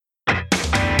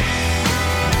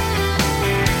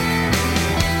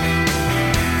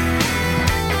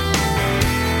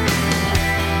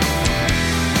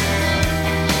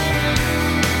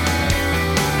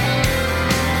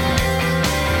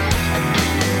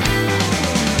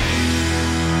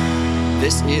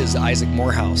This is Isaac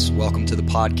Morehouse. Welcome to the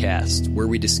podcast where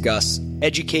we discuss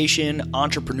education,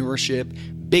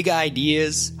 entrepreneurship, big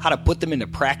ideas, how to put them into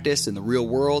practice in the real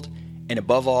world, and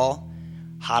above all,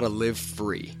 how to live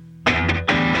free.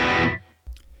 I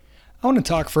want to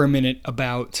talk for a minute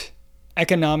about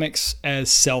economics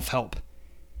as self-help.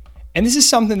 And this is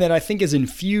something that I think is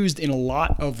infused in a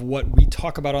lot of what we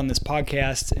talk about on this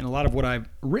podcast and a lot of what I've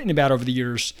written about over the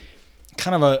years,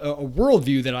 kind of a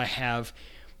worldview that I have,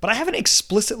 but I haven't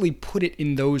explicitly put it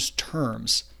in those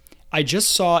terms. I just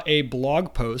saw a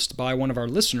blog post by one of our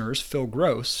listeners, Phil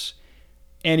Gross,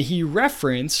 and he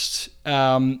referenced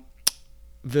the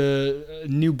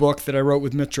new book that I wrote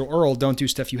with Mitchell Earl, Don't Do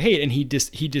Stuff You Hate, and he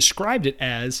described it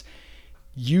as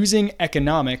using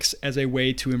economics as a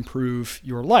way to improve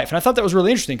your life. And I thought that was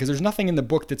really interesting because there's nothing in the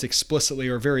book that's explicitly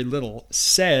or very little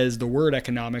says the word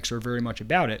economics or very much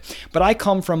about it. But I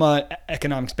come from an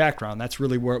economics background. That's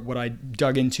really what I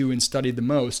dug into and studied the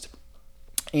most.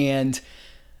 And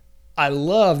I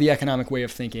love the economic way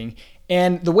of thinking.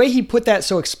 And the way he put that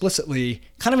so explicitly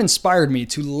kind of inspired me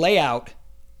to lay out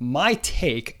my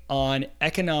take on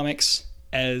economics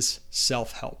as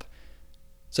self-help.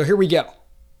 So here we go.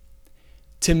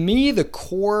 To me, the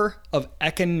core of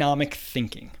economic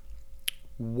thinking,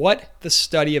 what the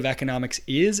study of economics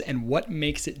is and what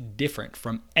makes it different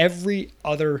from every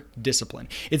other discipline.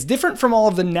 It's different from all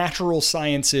of the natural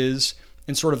sciences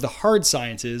and sort of the hard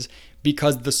sciences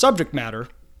because the subject matter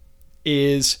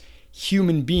is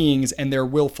human beings and their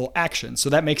willful actions.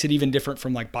 So that makes it even different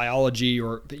from like biology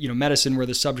or medicine where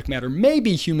the subject matter may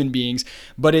be human beings,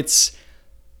 but it's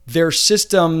their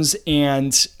systems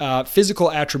and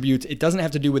physical attributes. It doesn't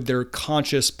have to do with their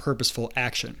conscious, purposeful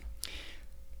action.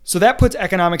 So that puts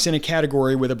economics in a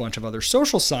category with a bunch of other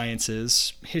social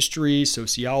sciences, history,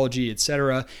 sociology,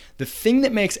 etc. The thing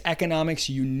that makes economics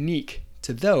unique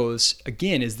to those,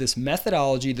 again, is this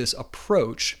methodology, this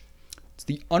approach. It's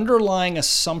the underlying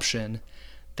assumption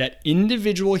that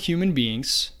individual human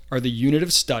beings are the unit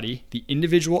of study, the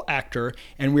individual actor,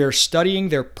 and we are studying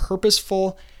their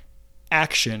purposeful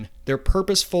action, their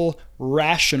purposeful,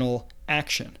 rational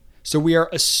action. So we are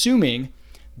assuming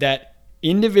that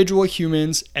individual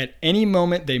humans at any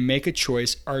moment they make a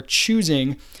choice are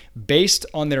choosing based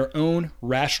on their own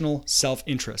rational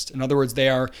self-interest. In other words, they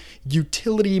are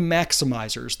utility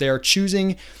maximizers. They are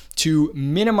choosing to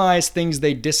minimize things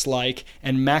they dislike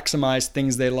and maximize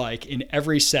things they like in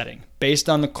every setting based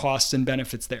on the costs and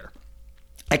benefits there.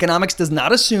 Economics does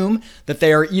not assume that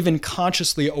they are even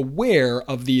consciously aware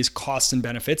of these costs and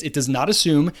benefits. It does not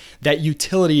assume that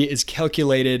utility is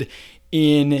calculated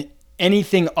in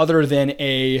anything other than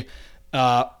a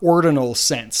ordinal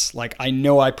sense. Like I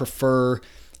know I prefer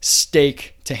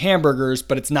steak to hamburgers,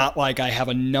 but it's not like I have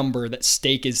a number that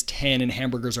steak is 10 and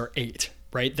hamburgers are 8.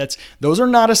 Right? Those are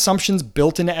not assumptions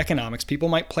built into economics. People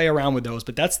might play around with those,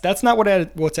 but that's not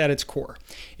what's at its core.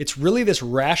 It's really this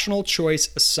rational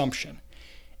choice assumption.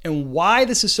 And why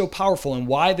this is so powerful and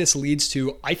why this leads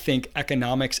to, I think,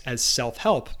 economics as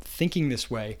self-help, thinking this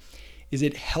way, is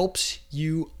it helps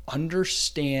you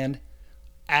understand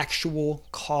actual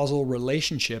causal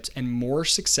relationships and more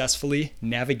successfully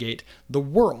navigate the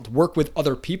world, work with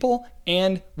other people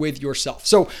and with yourself.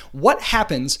 So what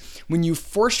happens when you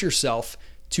force yourself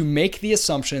to make the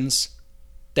assumptions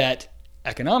that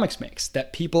economics makes,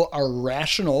 that people are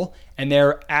rational and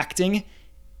they're acting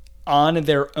on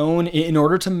their own in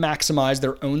order to maximize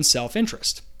their own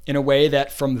self-interest in a way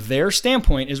that from their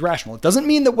standpoint is rational? It doesn't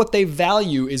mean that what they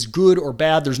value is good or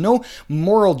bad. There's no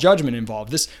moral judgment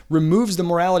involved. This removes the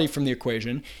morality from the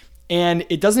equation. And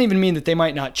it doesn't even mean that they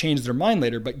might not change their mind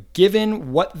later, but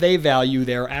given what they value,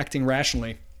 they're acting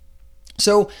rationally.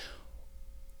 So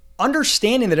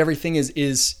understanding that everything is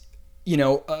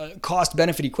a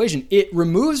cost-benefit equation, it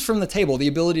removes from the table the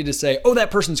ability to say, oh,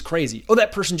 that person's crazy. Oh,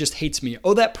 that person just hates me.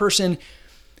 Oh, that person,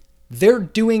 they're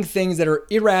doing things that are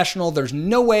irrational. There's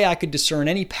no way I could discern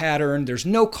any pattern. There's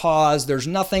no cause. There's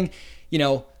nothing,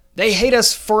 they hate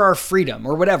us for our freedom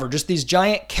or whatever. Just these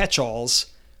giant catch-alls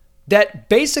that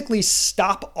basically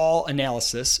stop all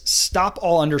analysis, stop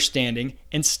all understanding,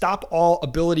 and stop all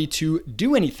ability to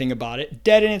do anything about it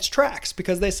dead in its tracks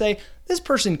because they say, this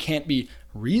person can't be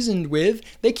reasoned with.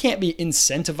 They can't be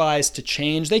incentivized to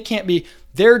change.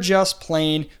 They're just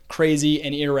plain crazy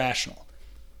and irrational.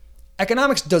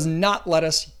 Economics does not let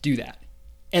us do that.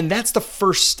 And that's the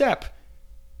first step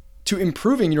to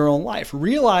improving your own life,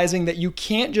 realizing that you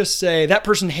can't just say, that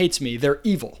person hates me, they're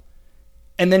evil,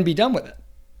 and then be done with it.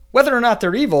 Whether or not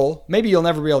they're evil, maybe you'll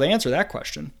never be able to answer that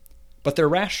question, but they're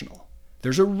rational.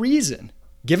 There's a reason,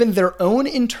 given their own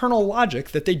internal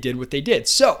logic, that they did what they did.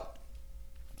 So,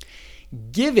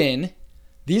 given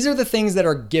These are the things that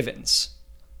are givens.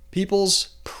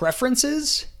 People's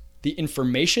preferences, the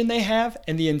information they have,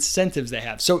 and the incentives they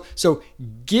have. So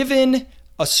given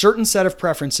a certain set of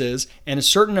preferences and a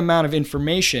certain amount of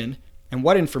information, and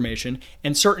what information,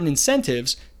 and certain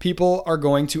incentives, people are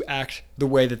going to act the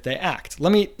way that they act.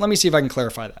 Let me see if I can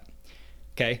clarify that.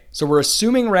 Okay, so we're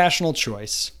assuming rational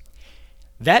choice.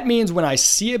 That means when I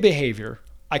see a behavior,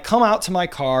 I come out to my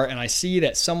car and I see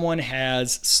that someone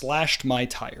has slashed my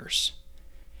tires.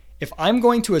 If I'm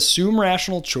going to assume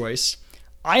rational choice,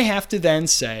 I have to then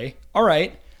say, all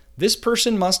right, this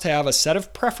person must have a set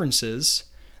of preferences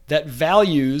that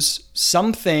values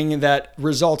something that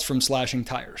results from slashing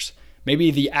tires.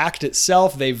 Maybe the act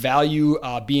itself, they value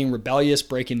being rebellious,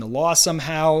 breaking the law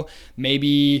somehow.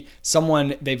 Maybe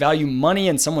they value money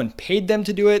and someone paid them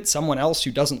to do it. Someone else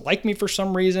who doesn't like me for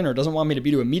some reason or doesn't want me to be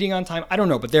to a meeting on time. I don't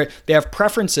know, but they have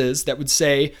preferences that would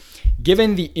say,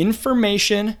 given the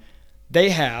information they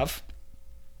have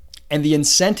and the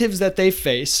incentives that they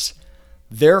face,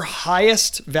 their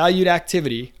highest valued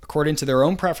activity, according to their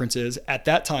own preferences, at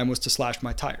that time was to slash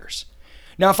my tires.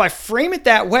 Now, if I frame it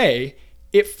that way,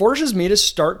 it forces me to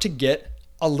start to get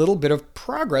a little bit of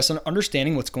progress on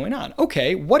understanding what's going on.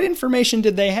 Okay, what information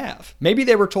did they have? Maybe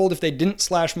they were told if they didn't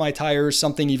slash my tires,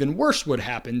 something even worse would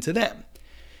happen to them.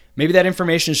 Maybe that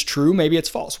information is true, maybe it's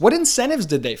false. What incentives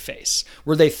did they face?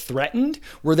 Were they threatened?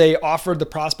 Were they offered the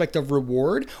prospect of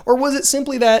reward? Or was it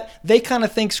simply that they kind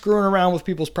of think screwing around with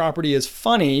people's property is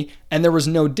funny and there was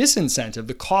no disincentive?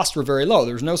 The costs were very low.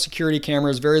 There was no security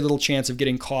cameras, very little chance of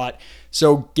getting caught.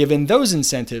 So given those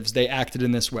incentives, they acted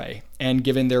in this way, and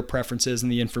given their preferences and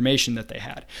the information that they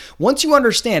had. Once you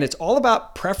understand it's all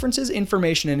about preferences,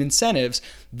 information, and incentives,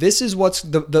 this is what's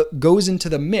goes into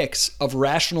the mix of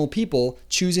rational people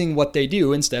choosing what they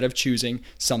do instead of choosing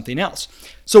something else.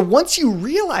 So once you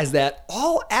realize that,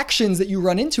 all actions that you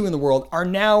run into in the world are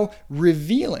now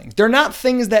revealing. They're not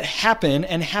things that happen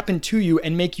and happen to you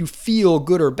and make you feel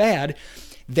good or bad.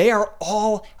 They are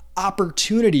all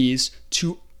opportunities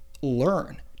to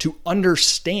learn, to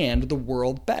understand the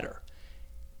world better.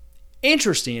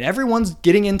 Interesting, everyone's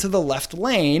getting into the left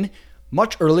lane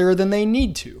much earlier than they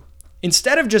need to.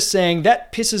 Instead of just saying,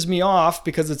 that pisses me off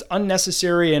because it's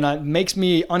unnecessary and it makes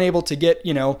me unable to get,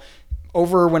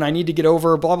 over when I need to get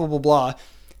over, blah, blah, blah, blah,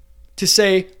 to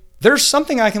say, there's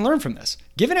something I can learn from this.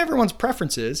 Given everyone's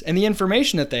preferences and the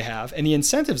information that they have and the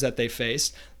incentives that they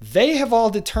face, they have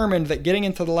all determined that getting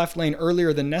into the left lane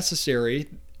earlier than necessary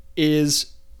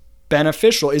is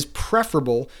beneficial, is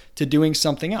preferable to doing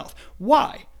something else.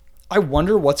 Why? I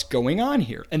wonder what's going on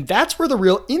here. And that's where the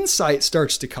real insight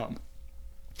starts to come.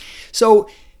 So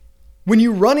when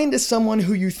you run into someone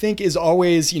who you think is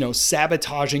always,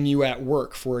 sabotaging you at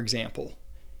work, for example,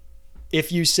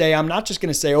 if you say, I'm not just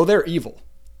going to say, oh, they're evil.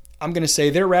 I'm going to say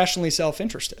they're rationally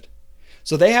self-interested.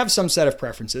 So they have some set of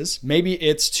preferences. Maybe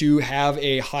it's to have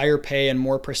a higher pay and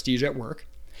more prestige at work.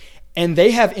 And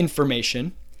they have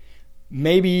information.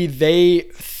 Maybe they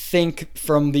think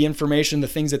from the information, the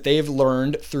things that they've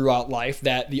learned throughout life,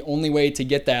 that the only way to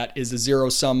get that is a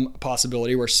zero-sum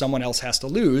possibility where someone else has to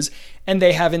lose. And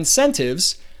they have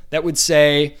incentives that would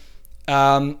say,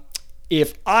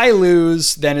 if I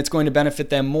lose, then it's going to benefit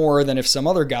them more than if some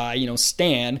other guy,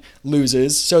 Stan,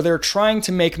 loses. So they're trying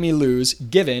to make me lose,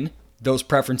 given those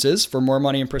preferences for more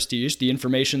money and prestige, the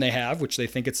information they have, which they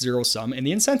think it's zero sum, and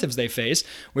the incentives they face,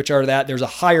 which are that there's a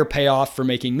higher payoff for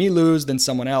making me lose than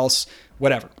someone else,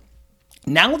 whatever.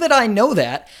 Now that I know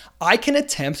that, I can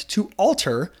attempt to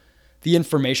alter the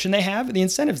information they have and the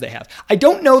incentives they have. I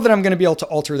don't know that I'm going to be able to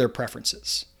alter their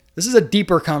preferences. This is a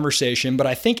deeper conversation, but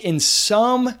I think in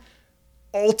some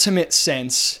ultimate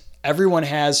sense, everyone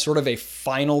has sort of a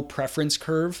final preference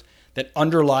curve that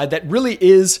really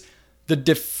is the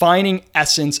defining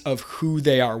essence of who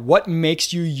they are. What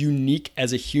makes you unique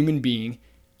as a human being,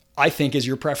 I think, is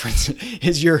your preference,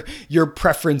 is your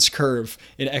preference curve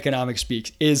in economic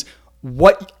speak, is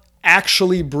what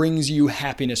actually brings you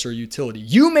happiness or utility.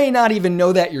 You may not even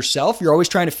know that yourself. You're always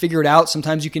trying to figure it out.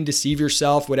 Sometimes you can deceive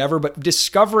yourself, whatever, but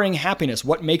discovering happiness,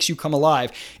 what makes you come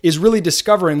alive, is really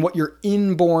discovering what your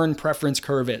inborn preference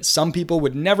curve is. Some people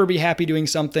would never be happy doing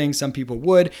something. Some people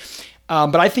would.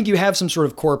 But I think you have some sort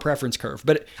of core preference curve.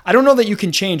 But I don't know that you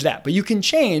can change that. But you can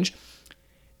change.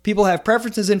 People have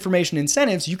preferences, information,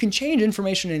 incentives. You can change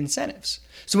information and incentives.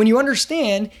 So when you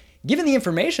understand, given the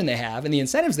information they have and the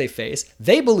incentives they face,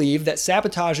 they believe that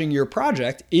sabotaging your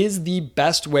project is the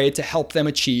best way to help them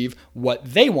achieve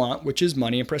what they want, which is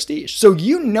money and prestige. So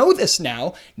you know this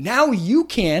now. Now you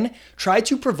can try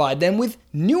to provide them with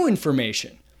new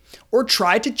information. Or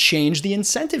try to change the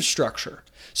incentive structure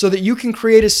so that you can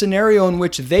create a scenario in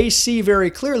which they see very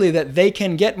clearly that they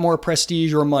can get more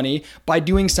prestige or money by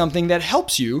doing something that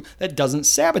helps you, that doesn't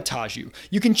sabotage you.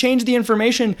 You can change the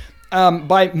information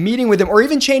by meeting with them, or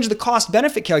even change the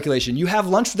cost-benefit calculation. You have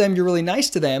lunch with them, you're really nice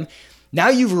to them. Now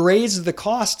you've raised the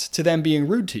cost to them being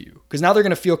rude to you, because now they're going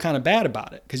to feel kind of bad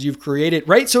about it because you've created,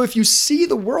 right? So if you see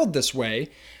the world this way,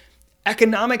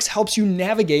 economics helps you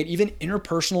navigate even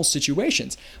interpersonal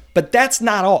situations. But that's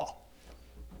not all.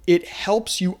 It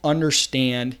helps you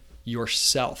understand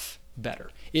yourself better.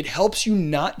 It helps you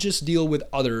not just deal with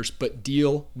others, but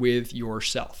deal with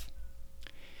yourself.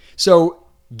 So,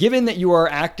 given that you are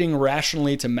acting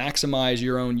rationally to maximize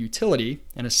your own utility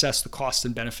and assess the costs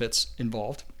and benefits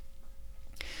involved,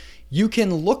 you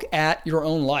can look at your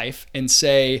own life and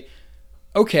say,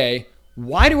 okay,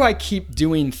 why do I keep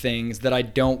doing things that I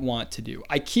don't want to do?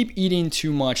 I keep eating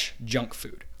too much junk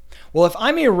food. Well, if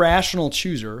I'm a rational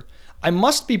chooser, I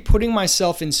must be putting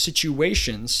myself in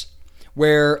situations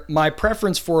where my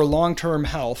preference for long-term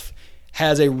health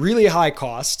has a really high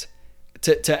cost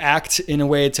to act in a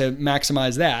way to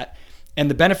maximize that, and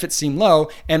the benefits seem low,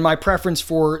 and my preference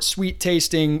for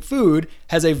sweet-tasting food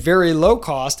has a very low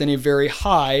cost and a very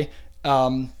high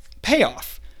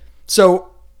payoff.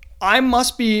 So I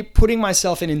must be putting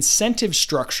myself in incentive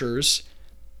structures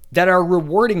that are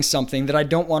rewarding something that I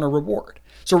don't want to reward.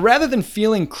 So rather than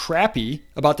feeling crappy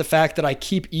about the fact that I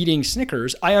keep eating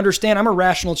Snickers, I understand I'm a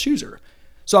rational chooser.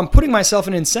 So I'm putting myself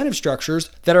in incentive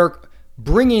structures that are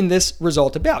bringing this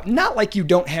result about. Not like you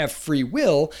don't have free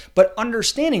will, but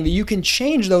understanding that you can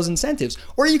change those incentives,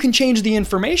 or you can change the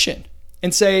information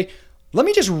and say, let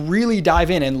me just really dive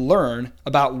in and learn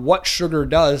about what sugar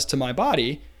does to my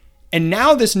body. And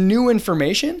now this new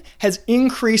information has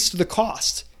increased the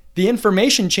cost. The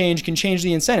information change can change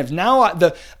the incentives. Now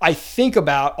I think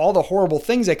about all the horrible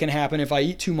things that can happen if I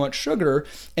eat too much sugar,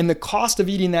 and the cost of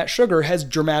eating that sugar has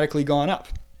dramatically gone up.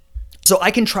 So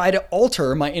I can try to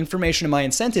alter my information and my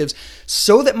incentives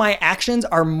so that my actions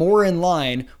are more in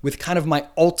line with kind of my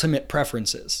ultimate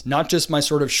preferences, not just my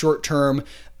sort of short-term,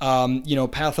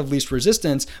 path of least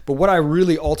resistance, but what I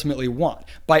really ultimately want,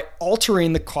 by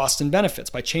altering the costs and benefits,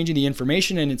 by changing the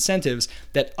information and incentives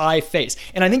that I face.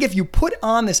 And I think if you put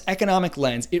on this economic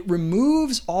lens, it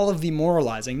removes all of the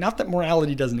moralizing. Not that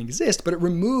morality doesn't exist, but it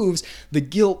removes the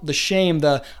guilt, the shame,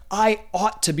 the I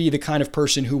ought to be the kind of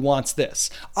person who wants this.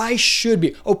 I should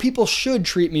be. Oh, people should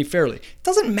treat me fairly. It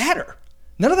doesn't matter.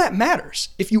 None of that matters.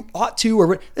 If you ought to,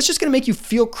 or that's just going to make you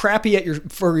feel crappy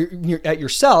at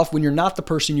yourself when you're not the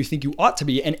person you think you ought to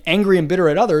be, and angry and bitter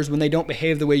at others when they don't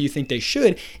behave the way you think they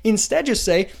should. Instead, just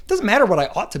say, it doesn't matter what I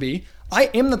ought to be. I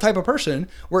am the type of person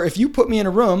where if you put me in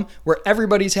a room where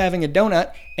everybody's having a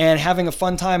donut and having a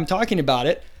fun time talking about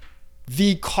it,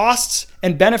 the costs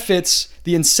and benefits,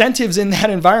 the incentives in that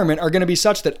environment are going to be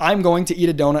such that I'm going to eat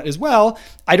a donut as well.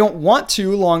 I don't want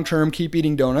to long-term keep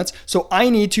eating donuts, so I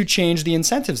need to change the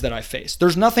incentives that I face.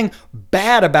 There's nothing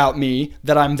bad about me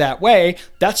that I'm that way.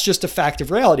 That's just a fact of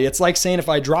reality. It's like saying if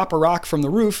I drop a rock from the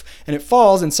roof and it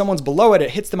falls and someone's below it,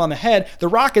 it hits them on the head. The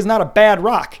rock is not a bad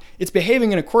rock. It's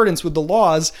behaving in accordance with the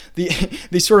laws,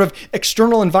 the sort of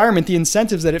external environment, the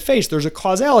incentives that it faced. There's a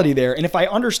causality there. And if I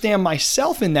understand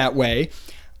myself in that way,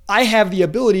 I have the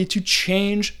ability to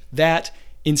change that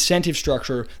incentive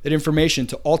structure, that information,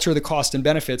 to alter the cost and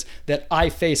benefits that I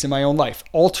face in my own life,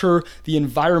 alter the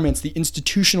environments, the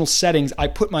institutional settings I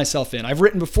put myself in. I've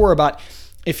written before about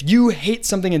if you hate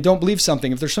something and don't believe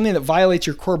something, if there's something that violates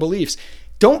your core beliefs,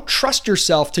 don't trust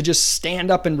yourself to just stand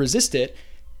up and resist it.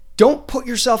 Don't put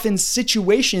yourself in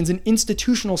situations and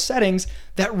institutional settings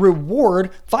that reward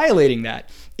violating that.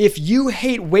 If you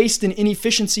hate waste and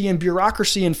inefficiency and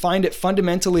bureaucracy and find it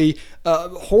fundamentally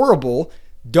horrible,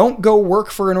 don't go work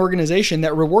for an organization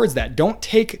that rewards that. Don't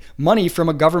take money from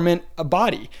a government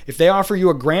body. If they offer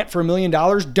you a grant for $1 million,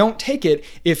 don't take it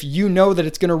if you know that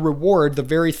it's going to reward the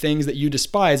very things that you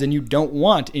despise and you don't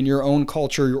want in your own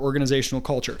culture, your organizational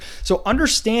culture. So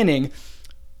understanding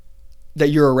that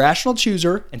you're a rational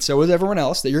chooser, and so is everyone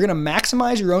else, that you're going to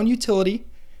maximize your own utility,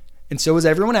 and so is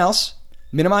everyone else,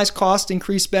 minimize cost,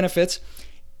 increase benefits,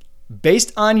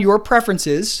 based on your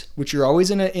preferences, which you're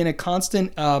always in a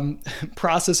constant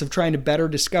process of trying to better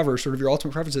discover sort of your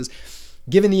ultimate preferences,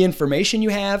 given the information you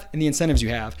have and the incentives you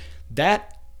have,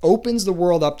 that opens the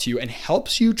world up to you and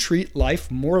helps you treat life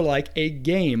more like a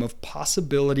game of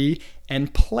possibility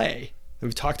and play that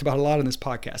we've talked about a lot in this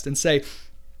podcast, and say,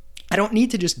 I don't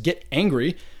need to just get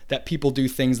angry that people do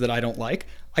things that I don't like.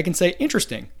 I can say,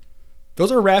 interesting.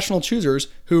 Those are rational choosers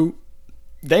who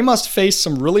they must face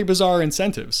some really bizarre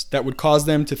incentives that would cause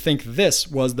them to think this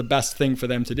was the best thing for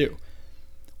them to do.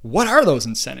 What are those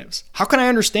incentives? How can I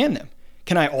understand them?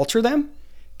 Can I alter them?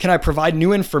 Can I provide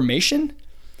new information?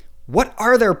 What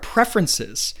are their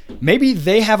preferences? Maybe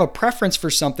they have a preference for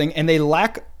something and they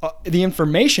lack the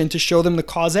information to show them the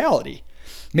causality.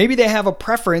 Maybe they have a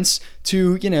preference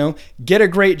to, get a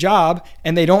great job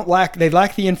and they lack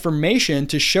the information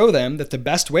to show them that the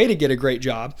best way to get a great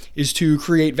job is to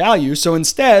create value. So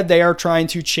instead they are trying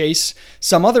to chase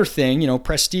some other thing,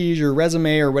 prestige or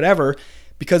resume or whatever,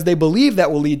 because they believe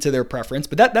that will lead to their preference.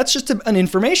 But that's just an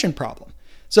information problem.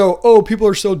 So, people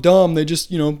are so dumb. They just,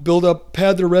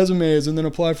 pad their resumes and then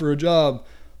apply for a job.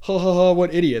 Ha ha ha,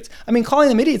 what idiots. I mean, calling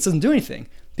them idiots doesn't do anything.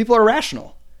 People are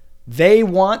rational. They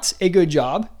want a good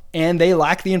job and they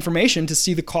lack the information to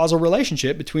see the causal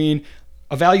relationship between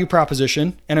a value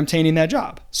proposition and obtaining that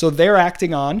job. So they're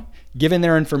acting on, given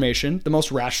their information, the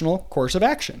most rational course of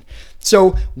action.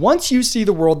 So once you see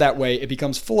the world that way, it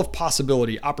becomes full of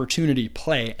possibility, opportunity,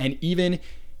 play, and even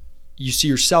you see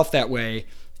yourself that way,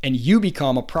 and you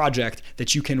become a project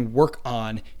that you can work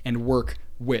on and work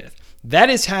with. That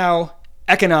is how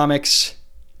economics,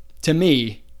 to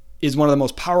me, is one of the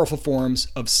most powerful forms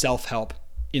of self-help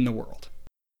in the world.